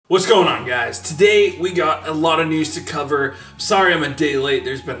What's going on, guys? Today we got a lot of news to cover. Sorry I'm a day late,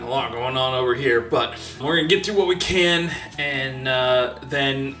 there's been a lot going on over here, but we're gonna get through what we can, and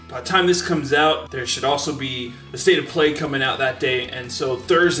then by the time this comes out, there should also be the state of play coming out that day, and so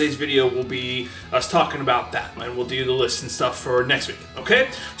Thursday's video will be us talking about that, and we'll do the list and stuff for next week, okay?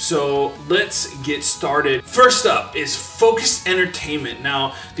 So let's get started. First up is Focus Entertainment.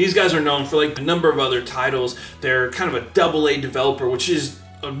 Now, these guys are known for like a number of other titles. They're kind of a AA developer, which is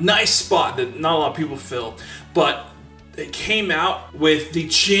a nice spot that not a lot of people fill, but they came out with the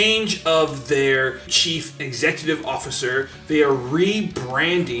change of their chief executive officer. They are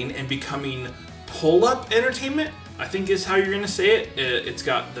rebranding and becoming Pull Up Entertainment, I think is how you're gonna say it. It's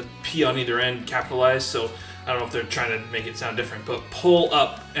got the P on either end capitalized, so I don't know if they're trying to make it sound different, but Pull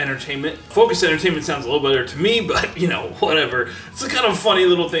Up Entertainment. Focus Entertainment sounds a little better to me, but you know, whatever. It's a kind of funny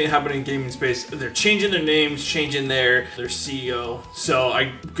little thing happening in gaming space. They're changing their names, changing their CEO. So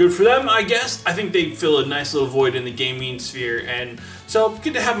good for them, I guess. I think they fill a nice little void in the gaming sphere, and so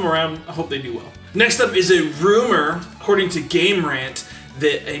good to have them around. I hope they do well. Next up is a rumor, according to Game Rant,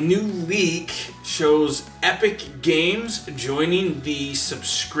 that a new leak shows Epic Games joining the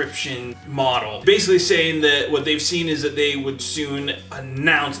subscription model. Basically saying that what they've seen is that they would soon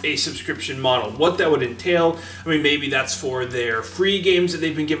announce a subscription model. What that would entail, I mean, maybe that's for their free games that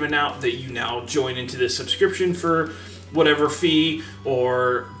they've been giving out that you now join into this subscription for whatever fee,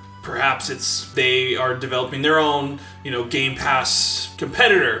 or perhaps it's they are developing their own, Game Pass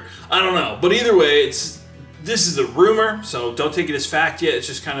competitor. I don't know, but either way, this is a rumor, so don't take it as fact yet. It's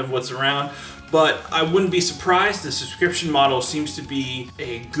just kind of what's around. But I wouldn't be surprised. The subscription model seems to be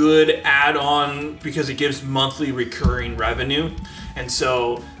a good add-on because it gives monthly recurring revenue. And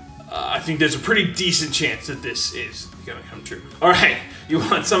so I think there's a pretty decent chance that this is gonna come true. All right, you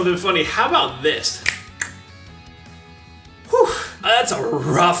want something funny? How about this? Whew. That's a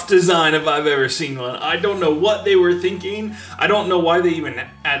rough design if I've ever seen one. I don't know what they were thinking. I don't know why they even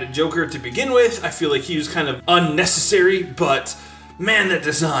added Joker to begin with. I feel like he was kind of unnecessary, but man, that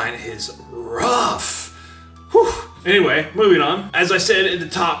design is rough. Whew. Anyway, moving on. As I said at the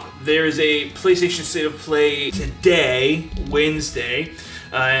top, there is a PlayStation State of Play today, Wednesday,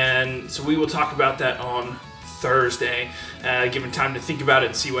 and so we will talk about that on Thursday, given time to think about it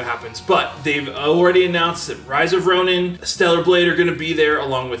and see what happens. But they've already announced that Rise of Ronin, Stellar Blade are going to be there,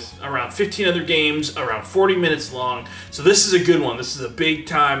 along with around 15 other games, around 40 minutes long. So this is a good one. This is a big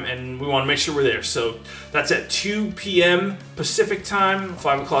time, and we want to make sure we're there. So that's at 2 p.m. Pacific time,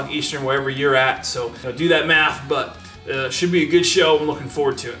 5 o'clock Eastern, wherever you're at. So do that math, but should be a good show. I'm looking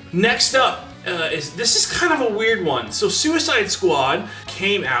forward to it. Next up, this is kind of a weird one. So Suicide Squad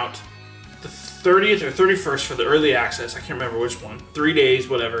came out 30th or 31st for the early access. I can't remember which one. 3 days,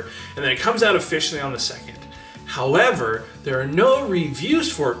 whatever. And then it comes out officially on the 2nd. However, there are no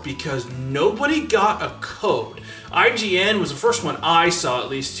reviews for it because nobody got a code. IGN was the first one I saw, at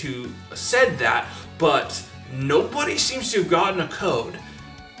least, who said that, but nobody seems to have gotten a code.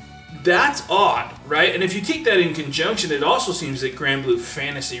 That's odd, right? And if you take that in conjunction, it also seems that Granblue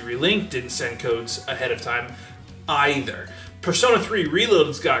Fantasy Relink didn't send codes ahead of time either. Persona 3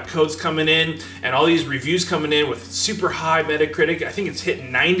 Reloaded's got codes coming in, and all these reviews coming in with super high Metacritic. I think it's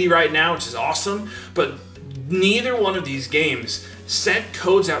hitting 90 right now, which is awesome, but neither one of these games sent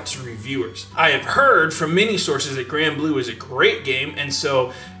codes out to reviewers. I have heard from many sources that Granblue is a great game, and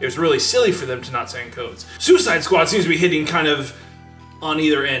so it was really silly for them to not send codes. Suicide Squad seems to be hitting kind of on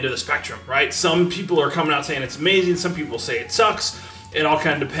either end of the spectrum, right? Some people are coming out saying it's amazing, some people say it sucks. It all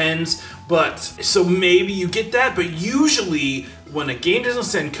kind of depends, but so maybe you get that, but usually when a game doesn't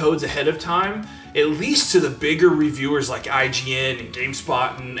send codes ahead of time, at least to the bigger reviewers like IGN and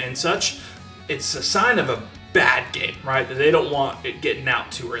GameSpot and such, it's a sign of a bad game, right? That they don't want it getting out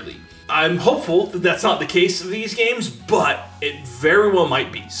too early. I'm hopeful that that's not the case of these games, but it very well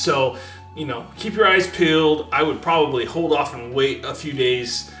might be. So, keep your eyes peeled. I would probably hold off and wait a few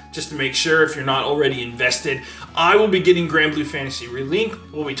days just to make sure if you're not already invested. I will be getting Granblue Fantasy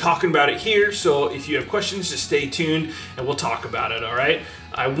Relink. We'll be talking about it here, so if you have questions, just stay tuned and we'll talk about it, all right?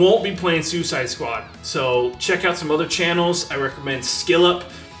 I won't be playing Suicide Squad, so check out some other channels. I recommend SkillUp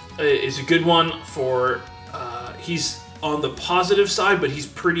is a good one for, he's on the positive side, but he's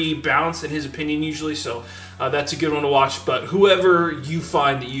pretty balanced in his opinion usually, so that's a good one to watch. But whoever you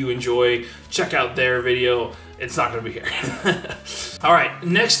find that you enjoy, check out their video. It's not going to be here. All right,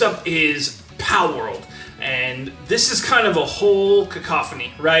 next up is Palworld. And this is kind of a whole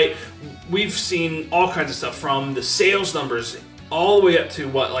cacophony, right? We've seen all kinds of stuff from the sales numbers all the way up to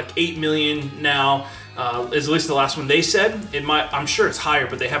what, like 8 million now. Is at least the last one they said. I'm sure it's higher,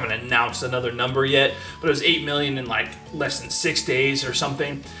 but they haven't announced another number yet. But it was 8 million in like less than 6 days or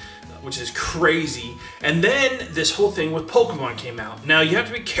something, which is crazy. And then this whole thing with Pokemon came out. Now you have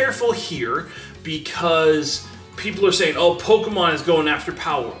to be careful here because people are saying, oh, Pokemon is going after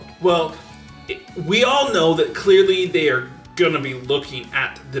Palworld. Well, we all know that clearly they are going to be looking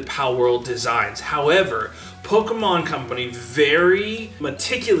at the Palworld designs. However, Pokemon Company very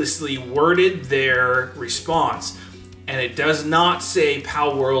meticulously worded their response, and it does not say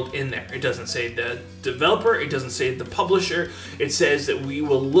Palworld in there. It doesn't say the developer, it doesn't say the publisher. It says that we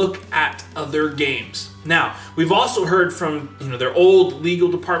will look at other games. Now, we've also heard from, their old legal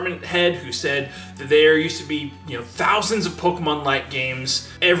department head who said that there used to be, thousands of Pokemon-like games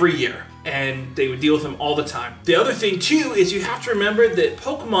every year, and they would deal with them all the time. The other thing too is you have to remember that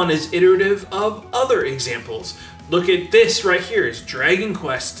Pokemon is iterative of other examples. Look at this right here. It's Dragon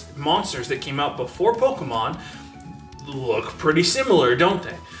Quest monsters that came out before Pokemon look pretty similar, don't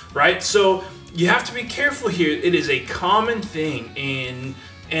they? Right? So you have to be careful here. It is a common thing in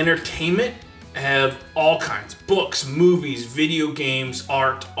entertainment, have all kinds, books, movies, video games,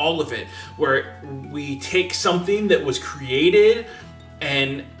 art, all of it, where we take something that was created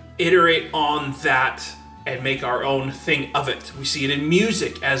and iterate on that and make our own thing of it. We see it in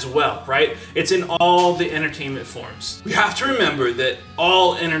music as well, right? It's in all the entertainment forms. We have to remember that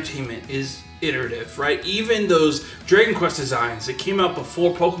all entertainment is iterative, right? Even those Dragon Quest designs that came out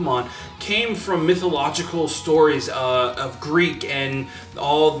before Pokemon came from mythological stories of Greek and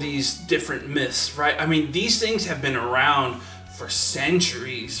all these different myths, right? I mean, these things have been around for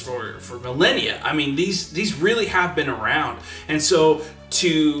centuries, for millennia. I mean, these really have been around. And so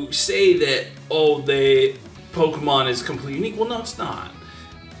to say that, oh, Pokemon is completely unique, well, no, it's not.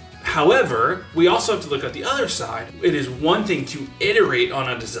 However, we also have to look at the other side. It is one thing to iterate on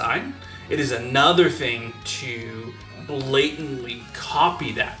a design. It is another thing to blatantly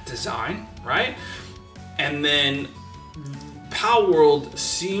copy that design, right? And then Palworld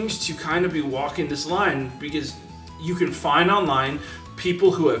seems to kind of be walking this line because you can find online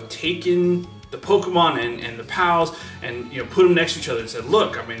people who have taken the Pokemon and the Pals and put them next to each other and said,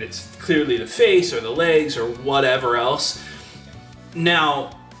 look, I mean, it's clearly the face or the legs or whatever else.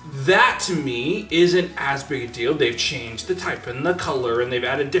 Now, that to me isn't as big a deal. They've changed the type and the color and they've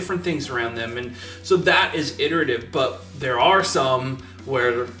added different things around them, and so that is iterative. But there are some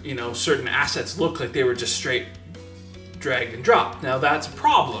where certain assets look like they were just straight drag and drop. Now that's a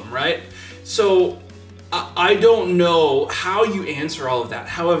problem, right? So I don't know how you answer all of that.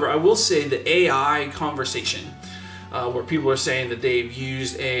 However, I will say the AI conversation, where people are saying that they've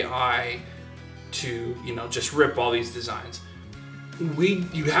used AI to just rip all these designs.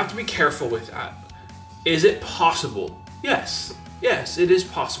 You have to be careful with that. Is it possible? Yes, it is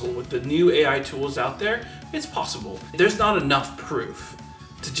possible. With the new AI tools out there, it's possible. There's not enough proof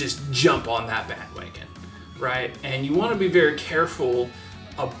to just jump on that bandwagon, right? And you want to be very careful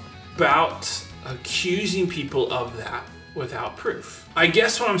about accusing people of that without proof. I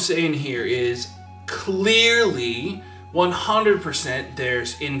guess what I'm saying here is clearly 100%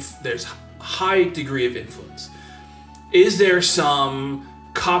 there's high degree of influence. Is there some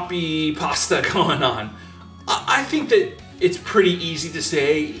copy pasta going on? I think that it's pretty easy to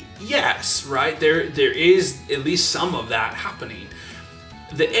say yes, right? There is at least some of that happening.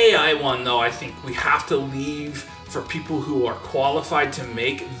 The AI one, though, I think we have to leave for people who are qualified to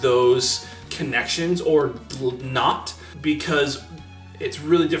make those connections or not, because it's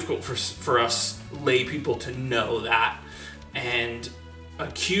really difficult for us lay people to know that, and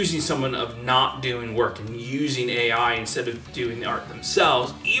accusing someone of not doing work and using AI instead of doing the art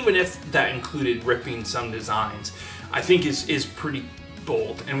themselves, even if that included ripping some designs, I think is pretty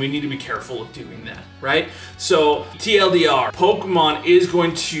bold, and we need to be careful of doing that, right? So TLDR, Pokemon is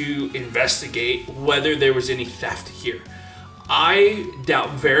going to investigate whether there was any theft here. I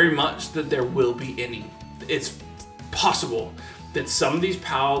doubt very much that there will be any. It's possible that some of these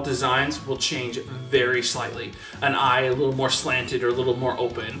PAL designs will change very slightly. An eye a little more slanted or a little more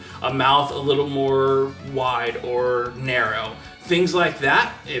open, a mouth a little more wide or narrow. Things like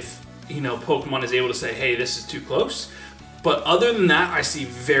that, if Pokemon is able to say, hey, this is too close. But other than that, I see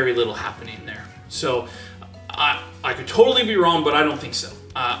very little happening there. So I could totally be wrong, but I don't think so.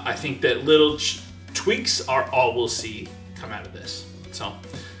 I think that little tweaks are all we'll see come out of this. So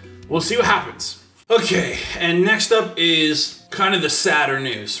we'll see what happens. Okay, and next up is kind of the sadder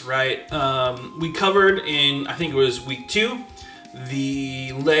news, right? We covered in, I think it was week 2, the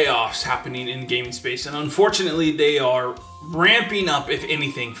layoffs happening in gaming space, and unfortunately they are ramping up, if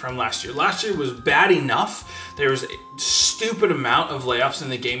anything, from last year. Last year was bad enough. There was a stupid amount of layoffs in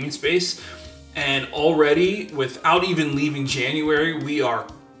the gaming space, And already, without even leaving January, we are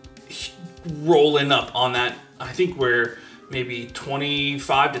rolling up on that. I think we're maybe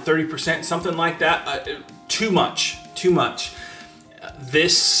 25 to 30%, something like that. Too much.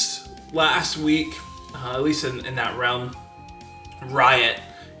 This last week, at least in that realm, Riot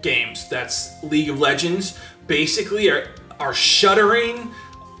Games, that's League of Legends, basically are shuttering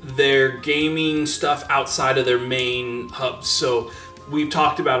their gaming stuff outside of their main hubs. So we've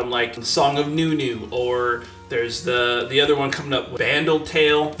talked about them, like Song of Nunu, or there's the other one coming up, Bandle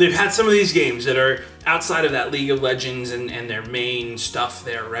Tale. They've had some of these games that are outside of that League of Legends and their main stuff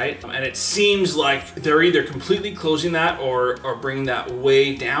there, right? And it seems like they're either completely closing that or bringing that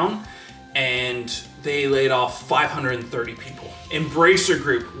way down, and they laid off 530 people. Embracer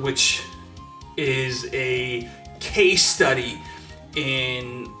Group, which is a case study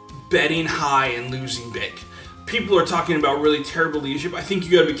in betting high and losing big. People are talking about really terrible leadership. I think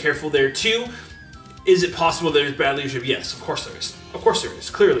you gotta be careful there too. Is it possible there's bad leadership? Yes, of course there is. Of course there is.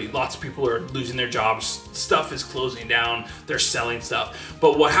 Clearly, lots of people are losing their jobs. Stuff is closing down. They're selling stuff.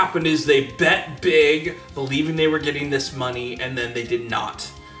 But what happened is they bet big, believing they were getting this money, and then they did not.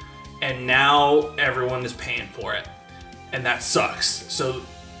 And now everyone is paying for it. And that sucks. So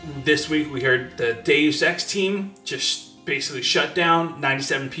this week we heard the Deus Ex team just basically shut down,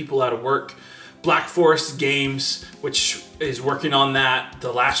 97 people out of work. Black Forest Games, which is working on that,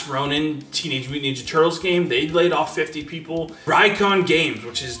 The Last Ronin, Teenage Mutant Ninja Turtles game, they laid off 50 people. Rycon Games,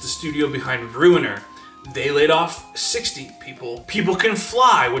 which is the studio behind Ruiner, they laid off 60 people. People Can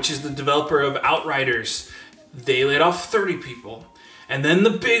Fly, which is the developer of Outriders, they laid off 30 people. And then the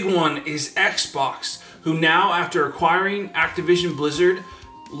big one is Xbox, who now, after acquiring Activision Blizzard,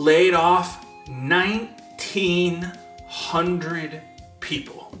 laid off 1,900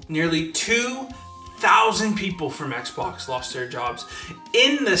 people. Nearly 2,000 people from Xbox lost their jobs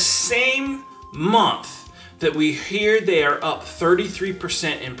in the same month that we hear they are up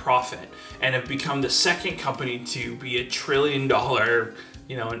 33% in profit and have become the second company to be a $1 trillion,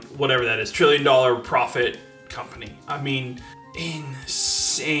 whatever that is, $1 trillion profit company. I mean,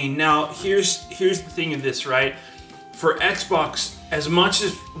 insane. Now, here's the thing of this, right? For Xbox, as much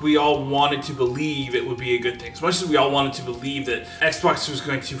as we all wanted to believe it would be a good thing, as much as we all wanted to believe that Xbox was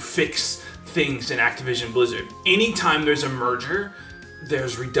going to fix things in Activision Blizzard, anytime there's a merger,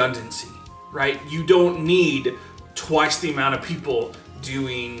 there's redundancy, right? You don't need twice the amount of people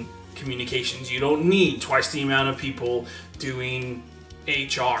doing communications. You don't need twice the amount of people doing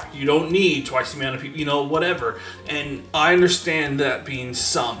HR. You don't need twice the amount of people, whatever. And I understand that being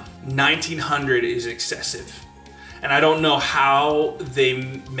some. 1,900 is excessive. And I don't know how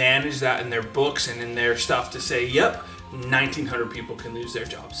they manage that in their books and in their stuff to say, yep, 1,900 people can lose their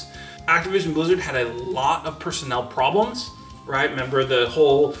jobs. Activision Blizzard had a lot of personnel problems, right? Remember the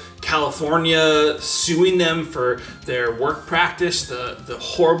whole California suing them for their work practice, the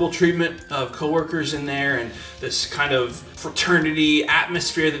horrible treatment of coworkers in there, and this kind of fraternity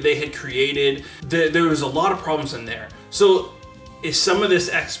atmosphere that they had created. There was a lot of problems in there. So is some of this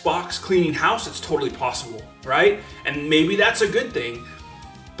Xbox cleaning house? It's totally possible, right? And maybe that's a good thing.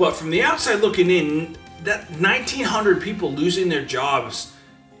 But from the outside looking in, that 1,900 people losing their jobs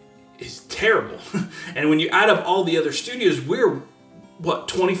is terrible. And when you add up all the other studios, we're,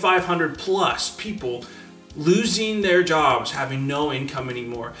 2,500 plus people losing their jobs, having no income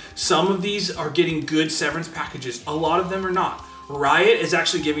anymore. Some of these are getting good severance packages. A lot of them are not. Riot is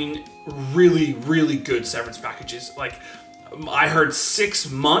actually giving really, really good severance packages. Like, I heard 6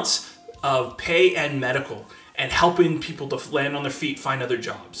 months of pay and medical and helping people to land on their feet, find other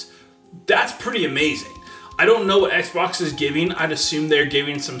jobs. That's pretty amazing. I don't know what Xbox is giving. I'd assume they're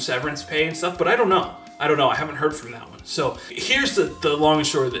giving some severance pay and stuff, but I don't know. I haven't heard from that one. So here's the long and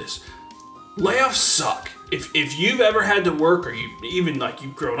short of this. Layoffs suck. If you've ever had to work, or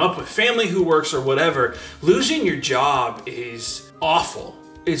you've grown up with family who works or whatever, losing your job is awful.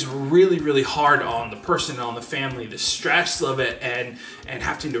 It's really, really hard on the person and on the family, the stress of it, and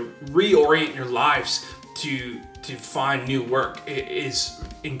having to reorient your lives to find new work. It is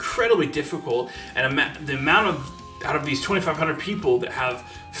incredibly difficult, and the amount of, out of these 2,500 people that have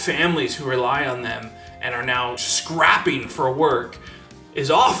families who rely on them and are now scrapping for work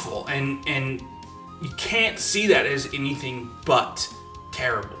is awful, and you can't see that as anything but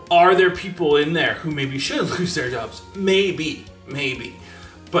terrible. Are there people in there who maybe should lose their jobs? Maybe.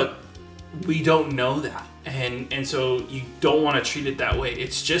 But we don't know that. And so you don't want to treat it that way.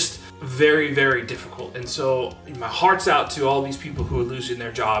 It's just very, very difficult. And so my heart's out to all these people who are losing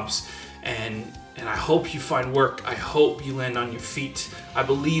their jobs. And I hope you find work. I hope you land on your feet. I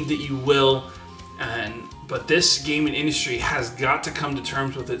believe that you will. But this gaming industry has got to come to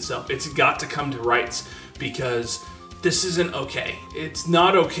terms with itself. It's got to come to rights, because this isn't okay. It's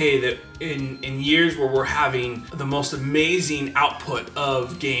not okay that in years where we're having the most amazing output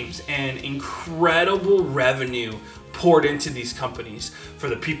of games and incredible revenue poured into these companies, for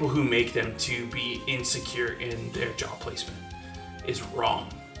the people who make them to be insecure in their job placement is wrong.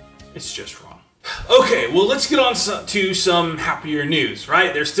 It's just wrong. Okay, well, let's get on to some happier news,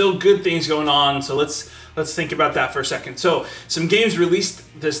 right? There's still good things going on, so let's think about that for a second. So, some games released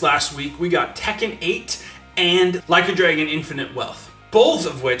this last week. We got Tekken 8 and Like a Dragon Infinite Wealth, both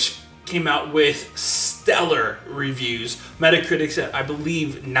of which came out with stellar reviews. Metacritic's at, I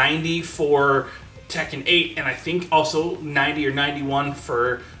believe, 90 for Tekken 8, and I think also 90 or 91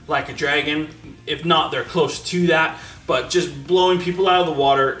 for Like a Dragon. If not, they're close to that. But just blowing people out of the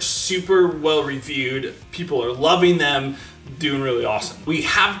water, super well reviewed. People are loving them, doing really awesome. We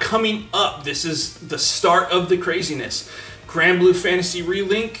have coming up, this is the start of the craziness, Granblue Fantasy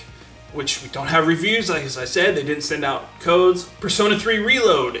Relink, which we don't have reviews, like as I said, they didn't send out codes. Persona 3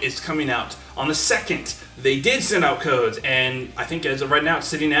 Reload is coming out on the 2nd. They did send out codes, and I think as of right now it's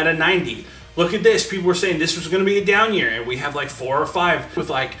sitting at a 90. Look at this, people were saying this was going to be a down year, and we have like 4 or 5 with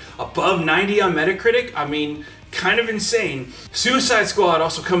like above 90 on Metacritic. I mean, kind of insane. Suicide Squad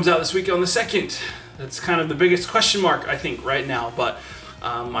also comes out this week on the 2nd. That's kind of the biggest question mark, I think, right now, but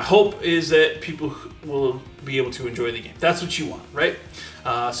my hope is that people will be able to enjoy the game. That's what you want, right?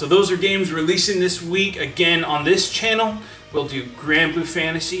 So those are games releasing this week. Again, on this channel, we'll do Granblue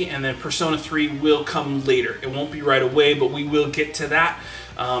Fantasy, and then Persona 3 will come later. It won't be right away, but we will get to that.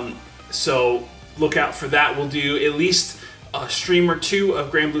 So look out for that. We'll do at least a stream or 2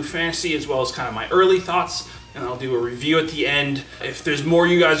 of Granblue Fantasy, as well as kind of my early thoughts, and I'll do a review at the end. If there's more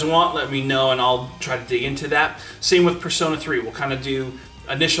you guys want, let me know, and I'll try to dig into that. Same with Persona 3. We'll kind of do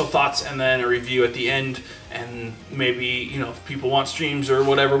initial thoughts and then a review at the end, and maybe, you know, if people want streams or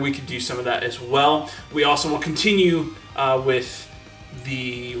whatever, we could do some of that as well. We also will continue with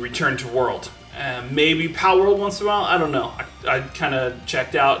the Return to World. Maybe Palworld once in a while, I don't know. I kind of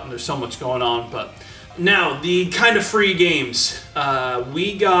checked out, and there's so much going on. But now, the kind of free games.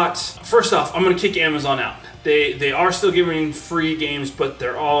 We got, first off, I'm going to kick Amazon out. They are still giving free games, but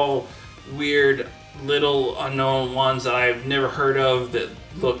they're all weird, little unknown ones that I've never heard of that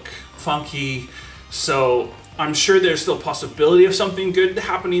look funky. So I'm sure there's still a possibility of something good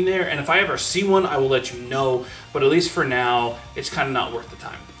happening there, and if I ever see one, I will let you know. But at least for now, it's kind of not worth the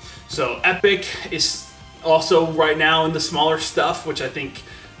time. So Epic is also right now in the smaller stuff, which I think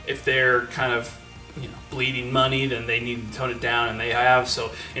if they're kind of, you know, bleeding money, then they need to tone it down, and they have.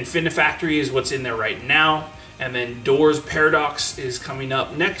 So Infinifactory is what's in there right now, and then Doors Paradox is coming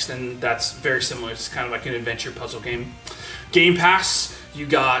up next, and that's very similar. It's kind of like an adventure puzzle game. Game Pass, you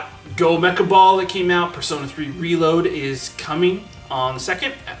got Go Mecha Ball that came out. Persona 3 Reload is coming on the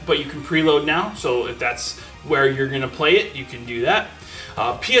 2nd, but you can preload now, so if that's where you're going to play it, you can do that.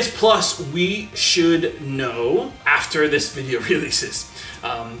 PS Plus, we should know after this video releases.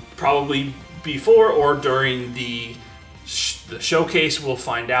 Probably before or during the showcase, we'll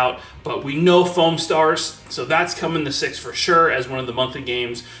find out. But we know Foam Stars, so that's coming the 6th for sure as one of the monthly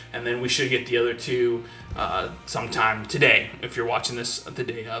games. And then we should get the other 2 sometime today, if you're watching this the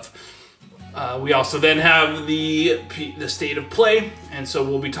day of. We also then have the State of Play, and so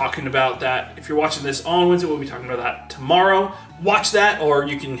we'll be talking about that. If you're watching this on Wednesday, we'll be talking about that tomorrow. Watch that, or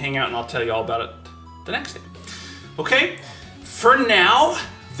you can hang out and I'll tell you all about it the next day. Okay, for now,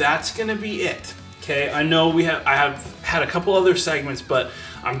 that's gonna be it. Okay, I know I have had a couple other segments, but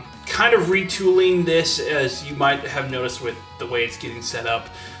I'm kind of retooling this, as you might have noticed with the way it's getting set up.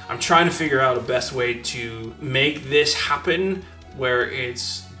 I'm trying to figure out a best way to make this happen where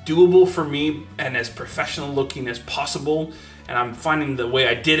it's doable for me and as professional looking as possible, and I'm finding the way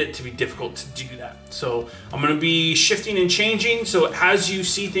I did it to be difficult to do that. So I'm going to be shifting and changing, so as you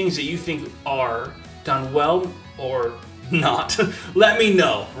see things that you think are done well or not, let me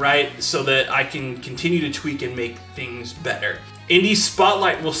know, right? So that I can continue to tweak and make things better. Indie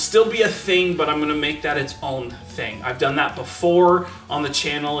Spotlight will still be a thing, but I'm going to make that its own thing. I've done that before on the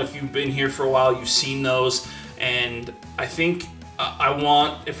channel. If you've been here for a while, you've seen those, and I think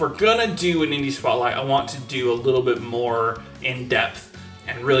if we're gonna do an Indie Spotlight, I want to do a little bit more in depth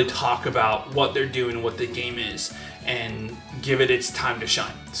and really talk about what they're doing, what the game is, and give it its time to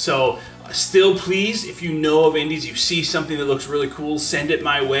shine. So still, please, if you know of indies, you see something that looks really cool, send it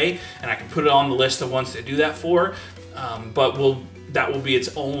my way, and I can put it on the list of ones to do that for. But we'll that will be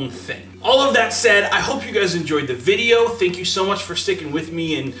its own thing. All of that said, I hope you guys enjoyed the video. Thank you so much for sticking with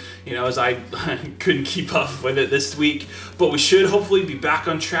me, and as I couldn't keep up with it this week, but we should hopefully be back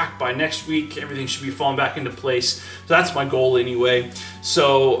on track by next week. Everything should be falling back into place. So that's my goal anyway.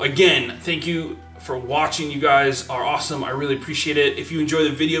 So again, thank you for watching. You guys are awesome. I really appreciate it. If you enjoy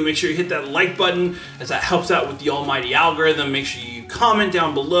the video, make sure you hit that like button, as that helps out with the almighty algorithm. Make sure you comment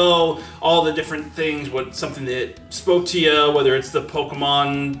down below all the different things, something that spoke to you, whether it's the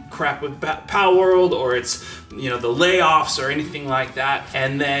Pokemon crap with Palworld, or it's the layoffs or anything like that.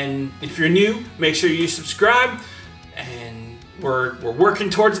 And then if you're new, make sure you subscribe. And we're working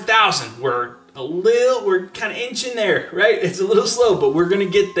towards 1,000. We're kind of inching there, right? It's a little slow, but we're gonna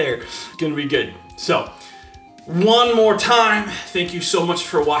get there. It's gonna be good. So, one more time, thank you so much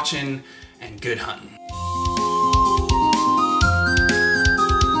for watching, and good hunting.